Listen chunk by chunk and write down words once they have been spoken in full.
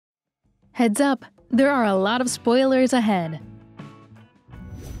Heads up, there are a lot of spoilers ahead.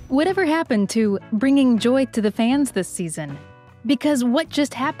 Whatever happened to bringing joy to the fans this season? Because what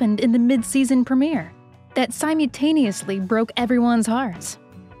just happened in the mid-season premiere that simultaneously broke everyone's hearts?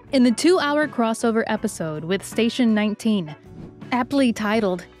 In the 2-hour crossover episode with Station 19, aptly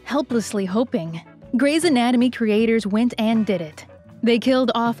titled Helplessly Hoping, Grey's Anatomy creators went and did it. They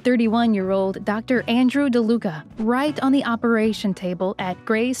killed off 31-year-old Dr. Andrew DeLuca right on the operation table at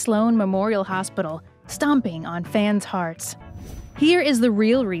Grey Sloan Memorial Hospital, stomping on fans' hearts. Here is the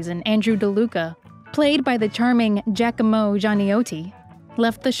real reason Andrew DeLuca, played by the charming Giacomo Gianniotti,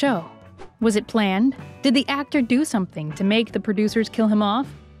 left the show. Was it planned? Did the actor do something to make the producers kill him off?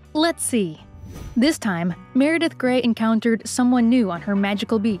 Let's see. This time, Meredith Grey encountered someone new on her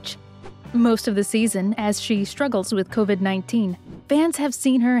magical beach. Most of the season, as she struggles with COVID-19, fans have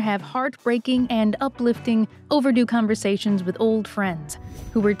seen her have heartbreaking and uplifting overdue conversations with old friends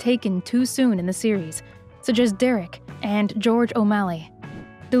who were taken too soon in the series, such as Derek and George O'Malley.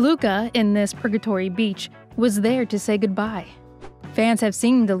 DeLuca, in this Purgatory Beach, was there to say goodbye. Fans have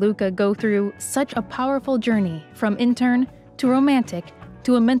seen DeLuca go through such a powerful journey from intern to romantic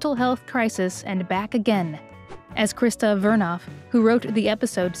to a mental health crisis and back again, as Krista Vernoff, who wrote the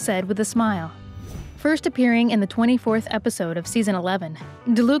episode, said with a smile. First appearing in the 24th episode of Season 11,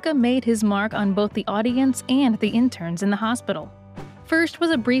 DeLuca made his mark on both the audience and the interns in the hospital. First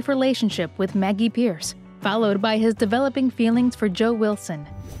was a brief relationship with Maggie Pierce, followed by his developing feelings for Joe Wilson.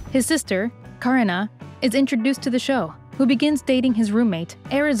 His sister, Karina, is introduced to the show, who begins dating his roommate,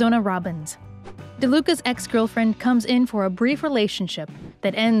 Arizona Robbins. DeLuca's ex-girlfriend comes in for a brief relationship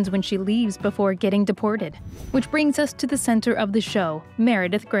that ends when she leaves before getting deported, which brings us to the center of the show,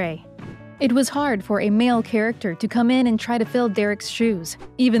 Meredith Grey. It was hard for a male character to come in and try to fill Derek's shoes,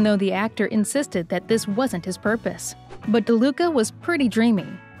 even though the actor insisted that this wasn't his purpose. But DeLuca was pretty dreamy.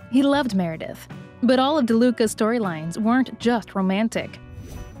 He loved Meredith. But all of DeLuca's storylines weren't just romantic.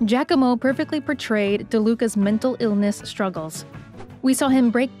 Giacomo perfectly portrayed DeLuca's mental illness struggles. We saw him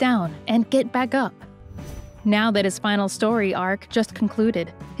break down and get back up. Now that his final story arc just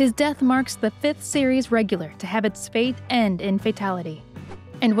concluded, his death marks the 5th series regular to have its fate end in fatality.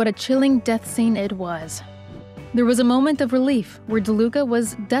 And what a chilling death scene it was. There was a moment of relief where DeLuca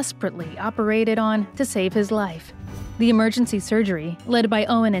was desperately operated on to save his life. The emergency surgery, led by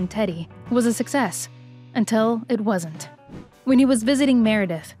Owen and Teddy, was a success, until it wasn't. When he was visiting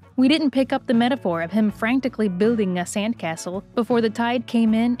Meredith, we didn't pick up the metaphor of him frantically building a sandcastle before the tide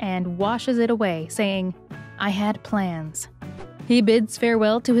came in and washes it away, saying, "I had plans." He bids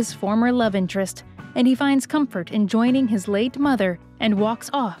farewell to his former love interest, and he finds comfort in joining his late mother and walks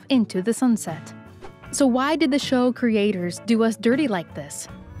off into the sunset. So why did the show creators do us dirty like this?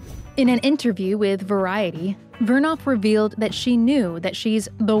 In an interview with Variety, Vernoff revealed that she knew that she's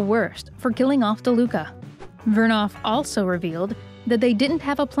the worst for killing off DeLuca. Vernoff also revealed that they didn't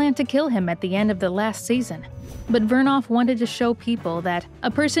have a plan to kill him at the end of the last season, but Vernoff wanted to show people that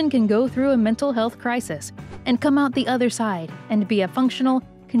a person can go through a mental health crisis and come out the other side and be a functional,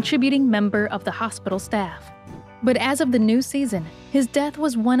 contributing member of the hospital staff. But as of the new season, his death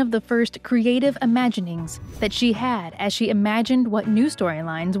was one of the first creative imaginings that she had as she imagined what new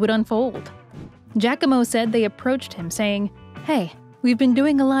storylines would unfold. Giacomo said they approached him saying, "Hey, we've been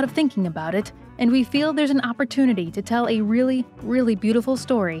doing a lot of thinking about it, and we feel there's an opportunity to tell a really, really beautiful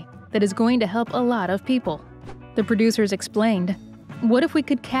story that is going to help a lot of people." The producers explained, "What if we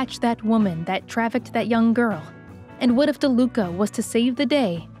could catch that woman that trafficked that young girl? And what if DeLuca was to save the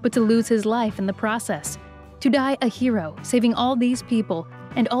day, but to lose his life in the process? To die a hero, saving all these people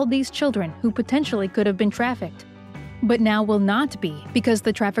and all these children who potentially could have been trafficked, but now will not be because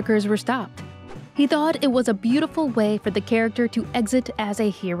the traffickers were stopped." He thought it was a beautiful way for the character to exit as a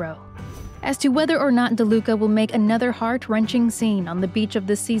hero. As to whether or not DeLuca will make another heart-wrenching scene on the beach of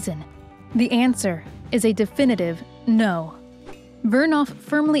this season, the answer is a definitive no. Vernoff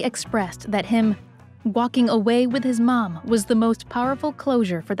firmly expressed that him walking away with his mom was the most powerful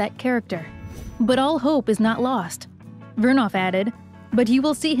closure for that character. But all hope is not lost. Vernoff added, "But you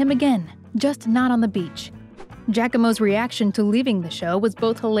will see him again, just not on the beach." Giacomo's reaction to leaving the show was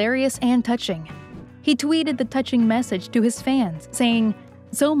both hilarious and touching. He tweeted the touching message to his fans, saying,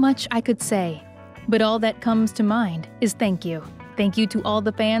 "So much I could say, but all that comes to mind is thank you. Thank you to all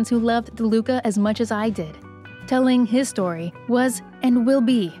the fans who loved DeLuca as much as I did. Telling his story was and will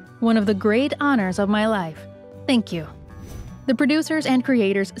be one of the great honors of my life. Thank you." The producers and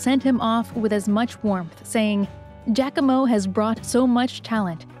creators sent him off with as much warmth, saying, "Giacomo has brought so much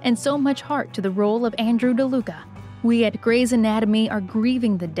talent and so much heart to the role of Andrew DeLuca. We at Grey's Anatomy are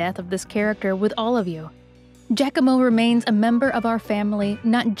grieving the death of this character with all of you. Giacomo remains a member of our family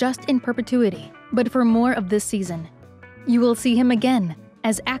not just in perpetuity, but for more of this season. You will see him again,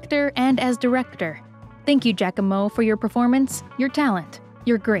 as actor and as director. Thank you, Giacomo, for your performance, your talent,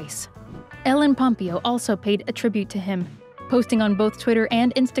 your grace. Ellen Pompeo also paid a tribute to him, posting on both Twitter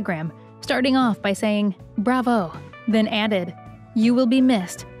and Instagram, starting off by saying, "Bravo," then added, "You will be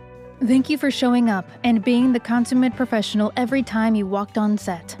missed. Thank you for showing up and being the consummate professional every time you walked on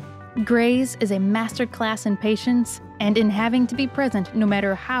set. Grey's is a masterclass in patience and in having to be present no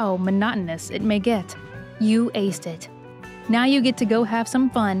matter how monotonous it may get. You aced it. Now you get to go have some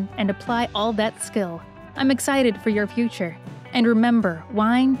fun and apply all that skill. I'm excited for your future. And remember,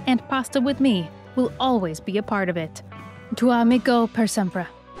 wine and pasta with me will always be a part of it. Tuo amico per sempre."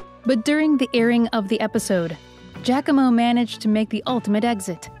 But during the airing of the episode, Giacomo managed to make the ultimate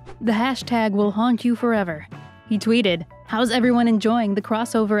exit. The hashtag will haunt you forever. He tweeted, "How's everyone enjoying the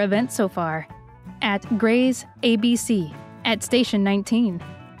crossover event so far?" At Grey's ABC, at Station 19.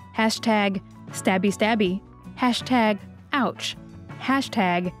 Hashtag stabby stabby. Hashtag ouch.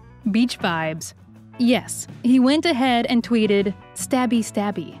 Hashtag beach vibes. Yes, he went ahead and tweeted stabby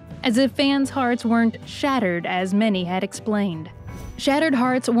stabby, as if fans' hearts weren't shattered as many had explained. Shattered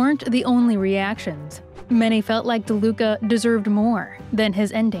hearts weren't the only reactions. Many felt like DeLuca deserved more than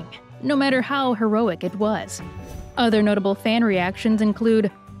his ending, no matter how heroic it was. Other notable fan reactions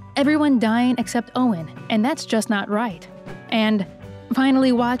include, "Everyone dying except Owen, and that's just not right." And,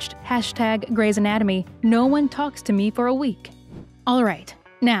 "Finally watched hashtag Grey's Anatomy, no one talks to me for a week." Alright,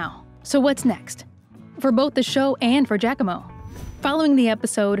 now, so what's next? For both the show and for Giacomo. Following the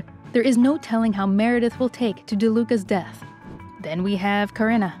episode, there is no telling how Meredith will take to DeLuca's death. Then we have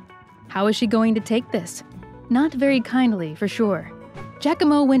Corinna. How is she going to take this? Not very kindly, for sure.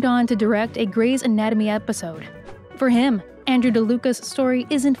 Giacomo went on to direct a Grey's Anatomy episode. For him, Andrew DeLuca's story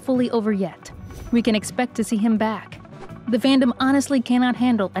isn't fully over yet. We can expect to see him back. The fandom honestly cannot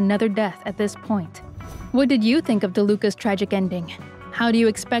handle another death at this point. What did you think of DeLuca's tragic ending? How do you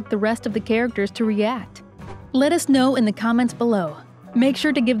expect the rest of the characters to react? Let us know in the comments below. Make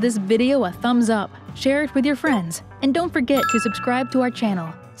sure to give this video a thumbs up, share it with your friends, and don't forget to subscribe to our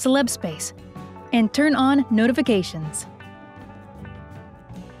channel, Celeb Space, and turn on notifications.